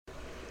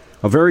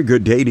A very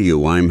good day to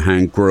you. I'm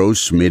Hank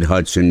Gross,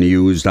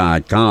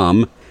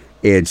 MidHudsonNews.com.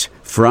 It's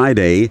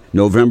Friday,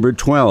 November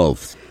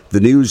 12th.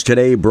 The news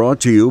today brought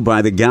to you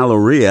by the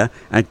Galleria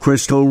at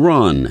Crystal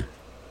Run.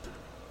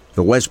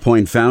 The West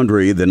Point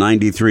Foundry, the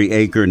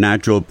 93-acre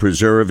natural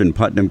preserve in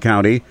Putnam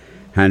County,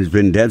 has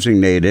been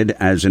designated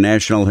as a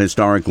National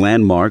Historic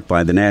Landmark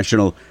by the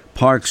National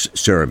Parks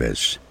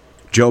Service.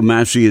 Joe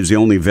Massey is the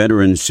only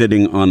veteran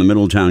sitting on the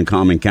Middletown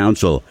Common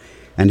Council,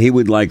 and he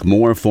would like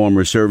more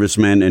former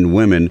servicemen and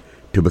women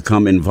to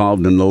become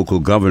involved in local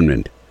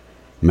government.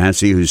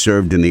 Massey, who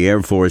served in the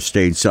Air Force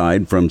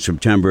stateside from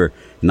September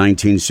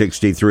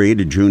 1963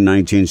 to June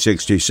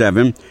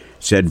 1967,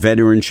 said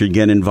veterans should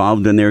get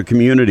involved in their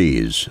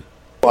communities.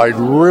 I'd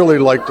really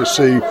like to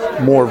see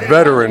more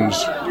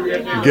veterans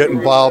get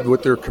involved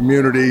with their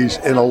communities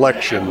in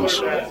elections.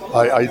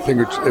 I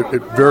think it's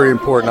very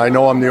important. I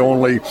know I'm the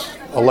only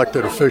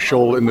elected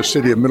official in the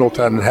city of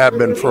Middletown and have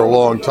been for a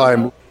long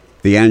time.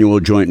 The annual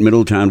joint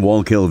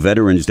Middletown-Wallkill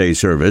Veterans Day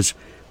service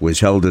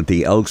was held at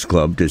the Elks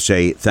Club to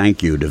say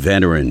thank you to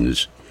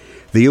veterans.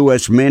 The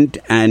U.S. Mint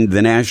and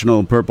the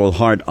National Purple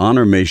Heart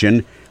Honor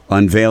Mission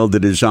unveiled the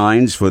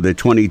designs for the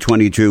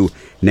 2022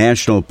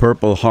 National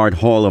Purple Heart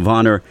Hall of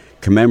Honor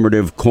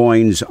commemorative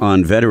coins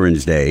on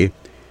Veterans Day.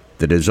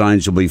 The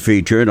designs will be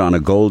featured on a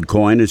gold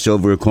coin, a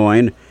silver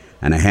coin,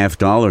 and a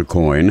 $50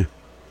 coin.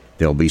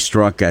 They'll be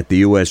struck at the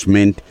U.S.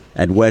 Mint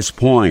at West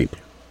Point.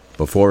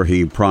 Before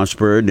he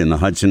prospered in the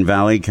Hudson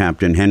Valley,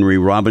 Captain Henry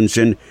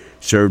Robinson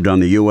served on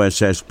the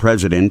USS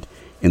President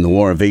in the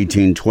War of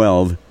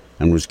 1812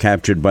 and was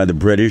captured by the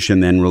British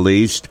and then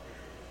released.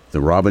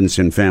 The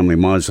Robinson family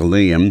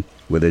mausoleum,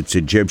 with its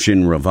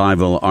Egyptian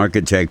revival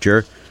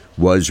architecture,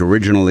 was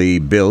originally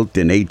built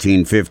in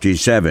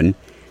 1857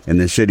 in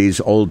the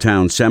city's Old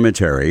Town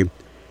Cemetery,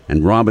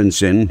 and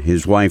Robinson,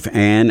 his wife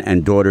Anne,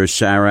 and daughters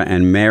Sarah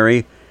and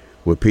Mary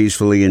were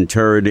peacefully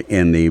interred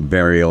in the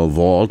burial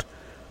vault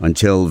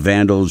until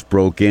vandals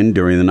broke in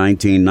during the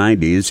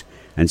 1990s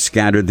and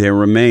scattered their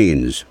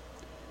remains.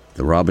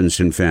 The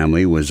Robinson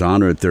family was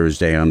honored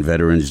Thursday on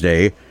Veterans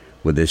Day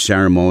with a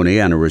ceremony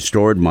and a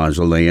restored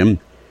mausoleum.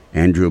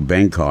 Andrew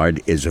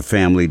Benkard is a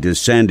family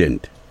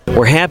descendant.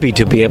 We're happy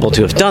to be able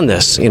to have done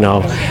this,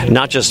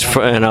 not just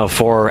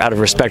for out of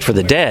respect for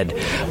the dead,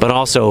 but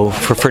also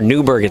for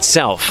Newburgh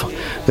itself,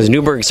 because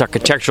Newburgh's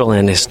architectural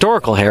and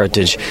historical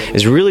heritage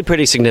is really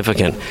pretty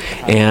significant,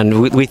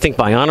 and we think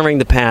by honoring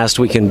the past,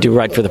 we can do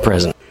right for the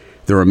present.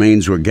 The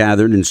remains were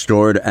gathered and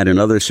stored at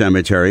another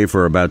cemetery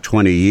for about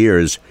 20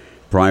 years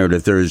prior to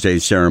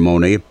Thursday's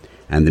ceremony,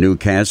 and the new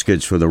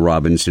caskets for the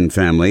Robinson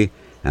family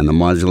and the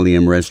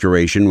mausoleum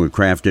restoration were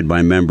crafted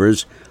by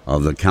members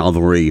of the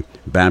Calvary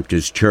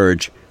Baptist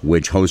Church,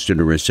 which hosted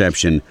a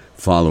reception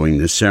following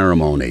the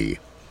ceremony.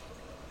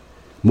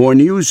 More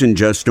news in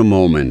just a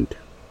moment.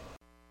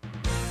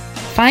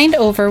 Find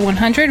over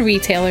 100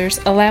 retailers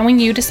allowing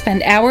you to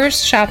spend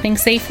hours shopping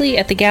safely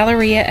at the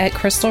Galleria at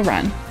Crystal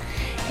Run.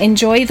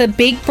 Enjoy the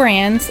big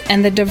brands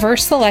and the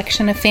diverse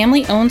selection of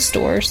family-owned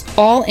stores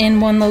all in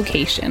one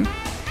location.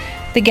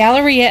 The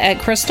Galleria at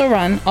Crystal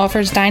Run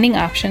offers dining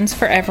options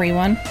for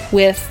everyone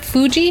with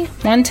Fuji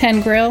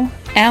 110 Grill,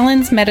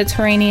 Allen's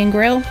Mediterranean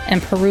Grill,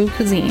 and Peru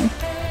Cuisine.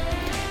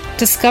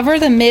 Discover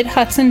the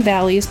Mid-Hudson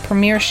Valley's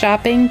premier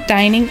shopping,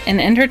 dining, and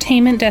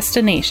entertainment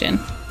destination,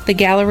 the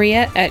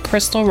Galleria at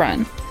Crystal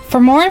Run. For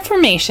more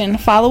information,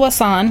 follow us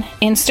on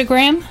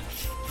Instagram,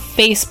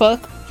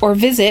 Facebook, or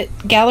visit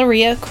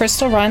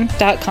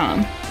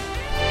GalleriaCrystalRun.com.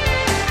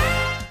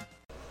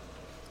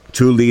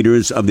 Two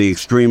leaders of the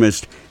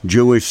extremist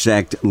Jewish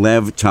sect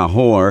Lev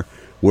Tahor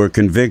were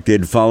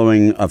convicted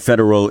following a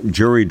federal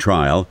jury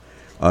trial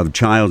of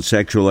child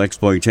sexual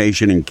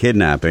exploitation and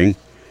kidnapping.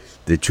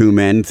 The two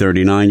men,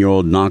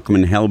 39-year-old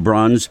Nachman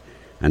Helbrons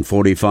and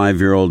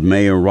 45-year-old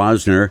Meir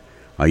Rosner,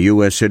 are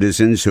U.S.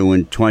 citizens who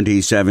in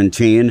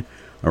 2017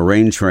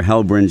 arranged for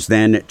Helbron's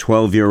then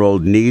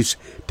 12-year-old niece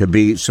to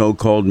be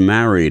so-called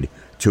married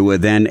to a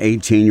then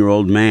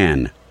 18-year-old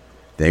man.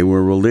 They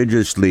were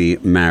religiously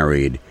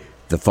married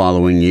the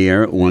following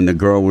year when the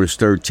girl was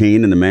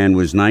 13 and the man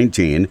was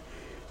 19,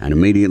 and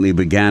immediately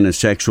began a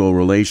sexual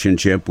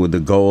relationship with the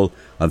goal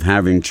of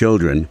having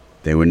children.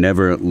 They were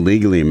never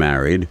legally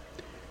married.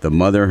 The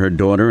mother, her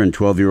daughter, and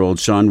 12-year-old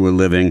son were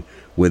living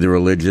with the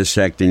religious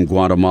sect in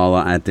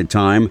Guatemala at the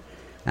time,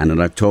 and in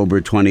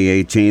October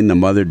 2018, the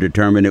mother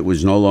determined it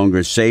was no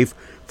longer safe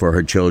for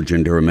her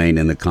children to remain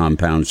in the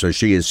compound, so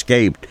she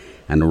escaped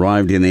and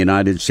arrived in the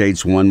United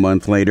States 1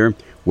 month later,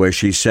 where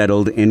she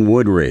settled in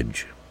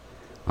Woodridge.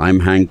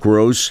 I'm Hank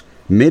Gross,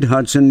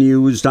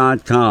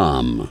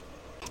 MidHudsonNews.com.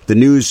 The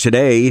news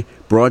today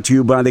brought to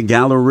you by the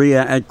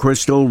Galleria at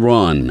Crystal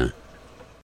Run.